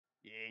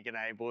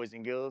G'day boys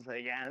and girls,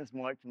 again it's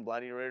Mike from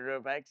Bloody Red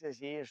Rope Access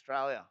here,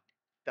 Australia,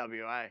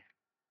 WA.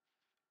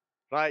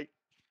 Right,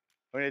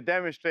 I'm going to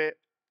demonstrate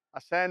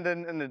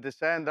ascending in the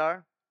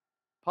descender,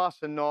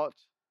 passing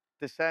knots,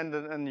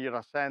 descending in your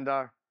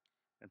ascender,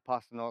 and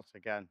passing knots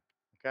again,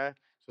 okay?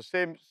 So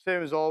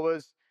same as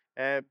always,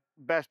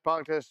 best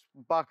practice,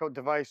 backup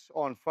device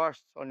on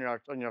first on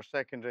your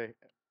secondary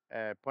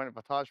point of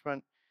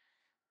attachment.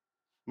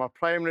 My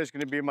primary is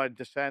going to be my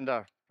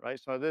descender, right?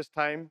 So this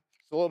time,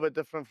 it's a little bit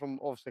different from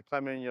obviously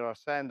climbing your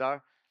ascender.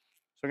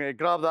 So I'm going to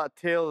grab that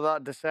tail of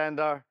that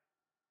descender,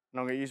 and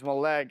I'm going to use my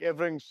leg.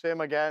 Everything same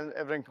again,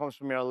 everything comes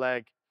from your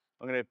leg.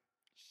 I'm going to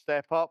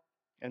step up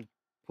and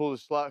pull the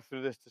slack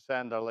through this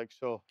descender like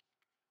so,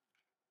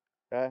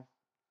 okay?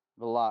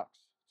 Relax.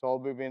 It's all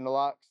about being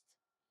relaxed,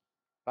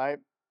 right?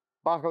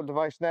 Backup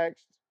device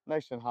next,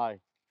 nice and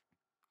high.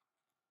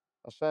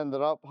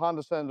 Ascender up, hand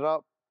ascender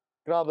up,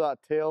 grab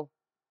that tail,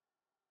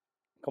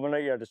 coming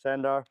out your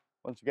descender.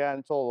 Once again,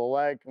 it's all the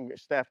leg, I'm going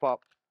to step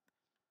up.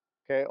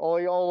 Okay,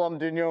 all I'm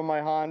doing here on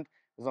my hand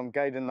is I'm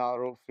guiding that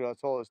rope through,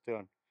 that's all it's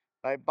doing.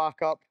 Right,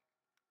 back up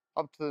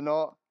to the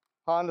knot,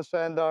 hand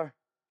ascender,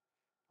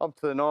 up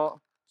to the knot.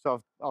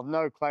 So I've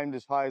now climbed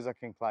as high as I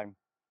can climb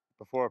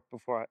before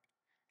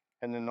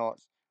hitting the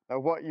knots. Now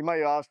what you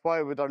might ask,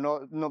 why would there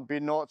not be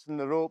knots in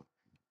the rope?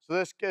 So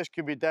this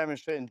could be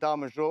demonstrating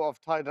damaged rope.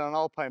 I've tied an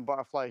alpine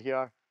butterfly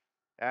here.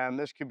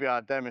 This could be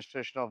a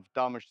demonstration of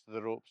damage to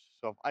the ropes.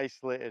 So I've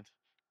isolated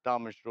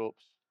damaged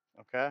ropes,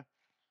 okay?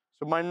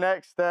 So my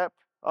next step,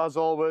 as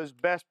always,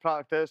 best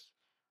practice,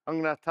 I'm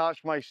going to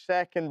attach my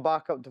second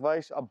backup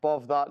device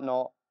above that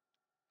knot.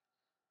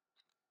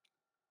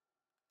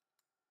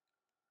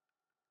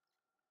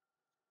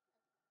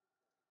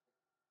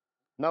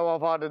 Now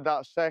I've added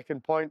that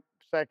second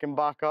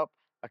backup,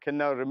 I can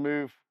now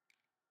remove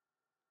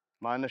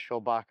my initial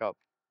backup.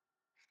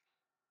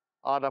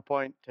 Add a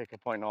point, take a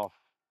point off.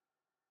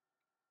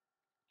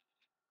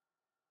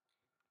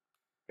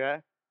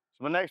 Okay?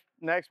 So my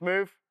next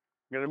move,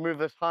 I'm going to move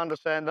this hand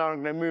ascender,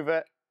 I'm going to move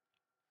it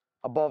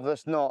above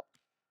this knot.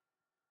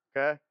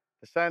 Okay?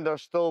 The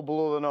sender's still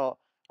below the knot.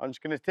 I'm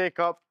just going to take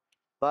up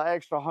that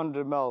extra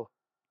 100 mil.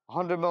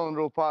 100 mil in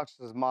rope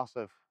access is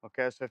massive.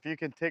 Okay, so if you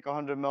can take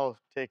 100 mil,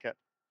 take it.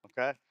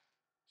 Okay,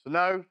 so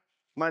now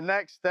my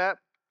next step,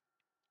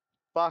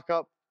 back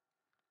up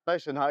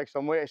nice and high, so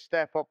I'm going to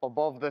step up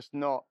above this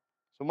knot.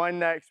 So my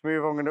next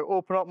move, I'm going to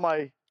open up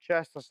my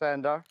chest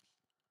ascender,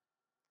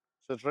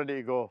 so it's ready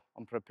to go.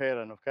 I'm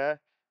preparing. Okay,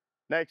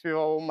 next move, I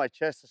want my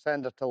chest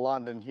ascender to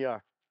land in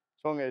here.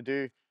 So what I'm going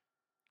to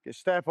do,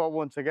 step up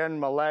once again,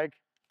 my leg,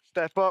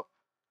 step up,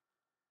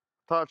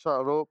 touch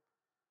that rope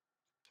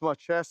to my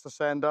chest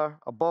ascender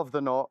above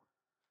the knot,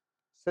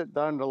 sit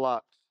down,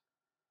 relax.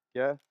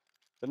 Yeah,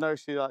 so now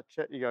see that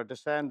your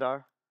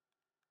descender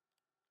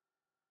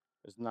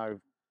is now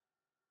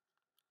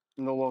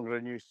no longer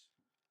in use.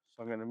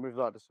 So I'm going to move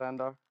that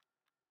descender.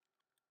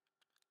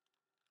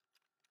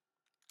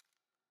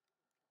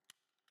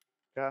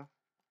 Okay,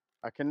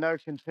 I can now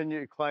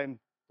continue to climb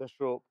this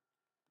rope.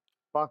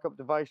 Backup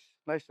device,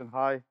 nice and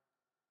high.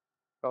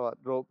 Got that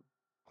rope.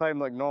 Climb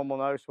like normal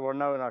now. So we're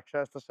now in our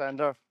chest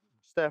ascender.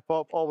 Step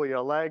up all with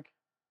your leg.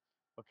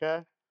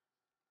 Okay,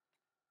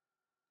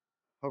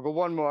 I'll go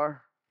one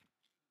more.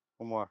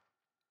 One more.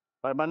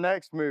 Right, my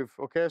next move.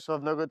 Okay, so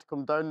I've now got to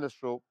come down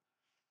this rope.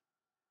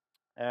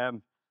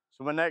 So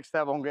my next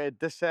step, I'm going to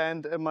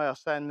descend in my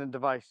ascending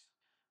device.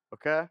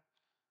 Okay,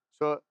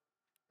 so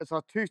it's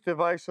a tooth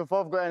device. So if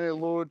I've got any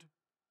load,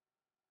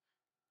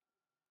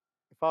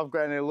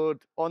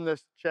 on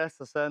this chest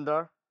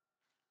ascender,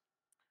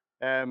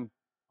 I'm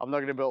not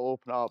going to be able to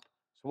open it up.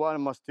 So what I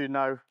must do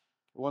now,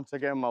 once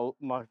again,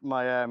 my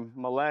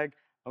leg,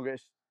 I'm going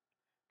to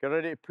get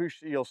ready to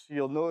push.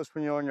 You'll notice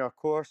when you're on your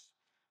course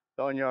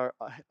that on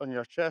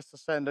your chest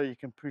ascender, you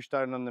can push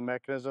down on the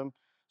mechanism.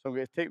 So I'm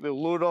going to take the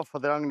load off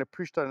of there. I'm going to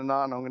push down on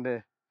that, and I'm going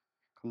to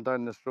come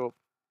down this rope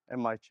in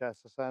my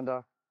chest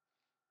ascender.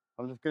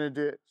 I'm just going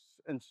to do it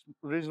in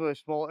reasonably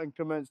small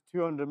increments,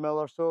 200 mil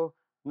or so.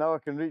 Now I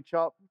can reach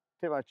up,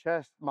 take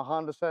my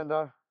hand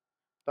ascender,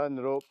 down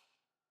the rope,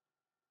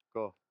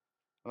 go.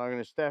 And I'm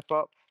going to step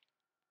up,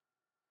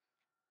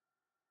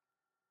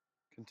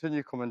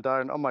 continue coming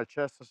down on my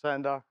chest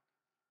ascender.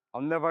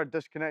 I'm never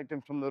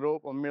disconnecting from the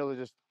rope, I'm merely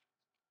just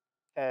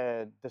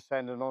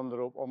descending on the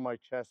rope on my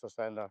chest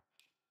ascender.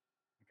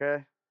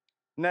 Okay,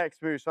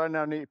 next move, so I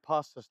now need to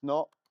pass this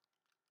knot.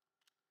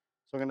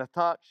 So I'm going to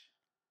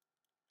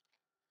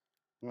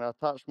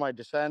attach my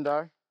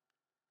descender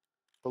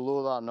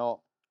below that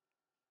knot.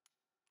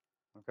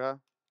 Okay,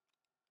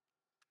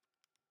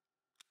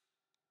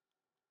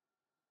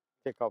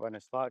 take up any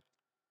slack.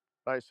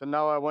 Right, so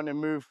now I want to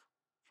move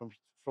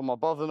from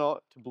above the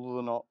knot to below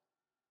the knot.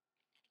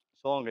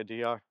 So all I'm going to do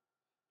here,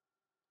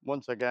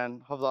 once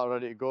again, have that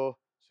ready to go.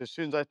 So as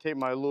soon as I take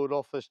my load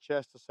off this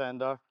chest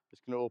ascender,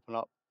 it's going to open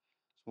up.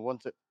 So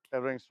once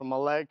everything's from my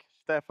leg,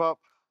 step up,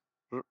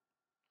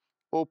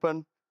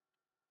 open,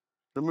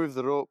 remove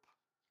the rope,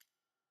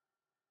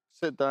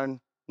 sit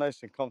down,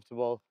 nice and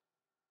comfortable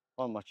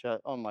on my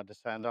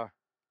descender.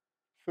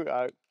 foot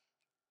out,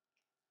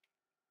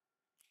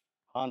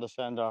 hand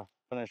ascender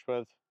finished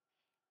with.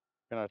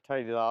 Gonna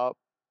tidy that up,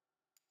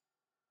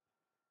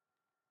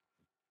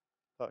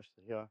 touch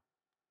it here.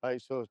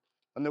 Right, so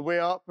on the way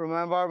up,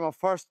 remember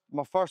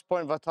my first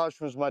point of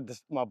attachment was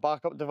my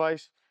backup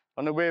device.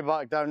 On the way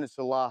back down, it's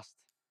the last.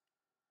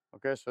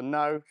 Okay, so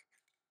now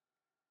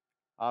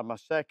I have my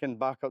second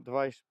backup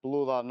device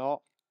below that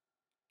knot.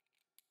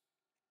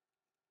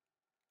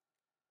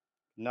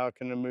 Now I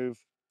can remove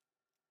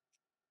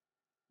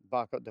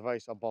backup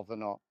device above the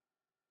knot.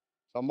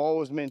 So I'm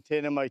always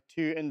maintaining my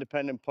two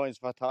independent points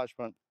of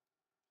attachment.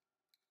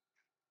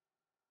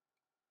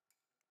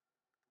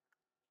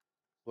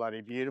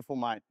 Bloody beautiful,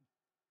 mate.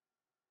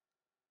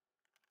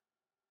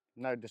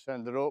 Now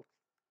descend the rope.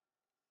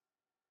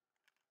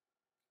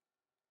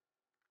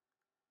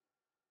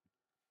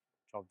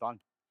 Job done.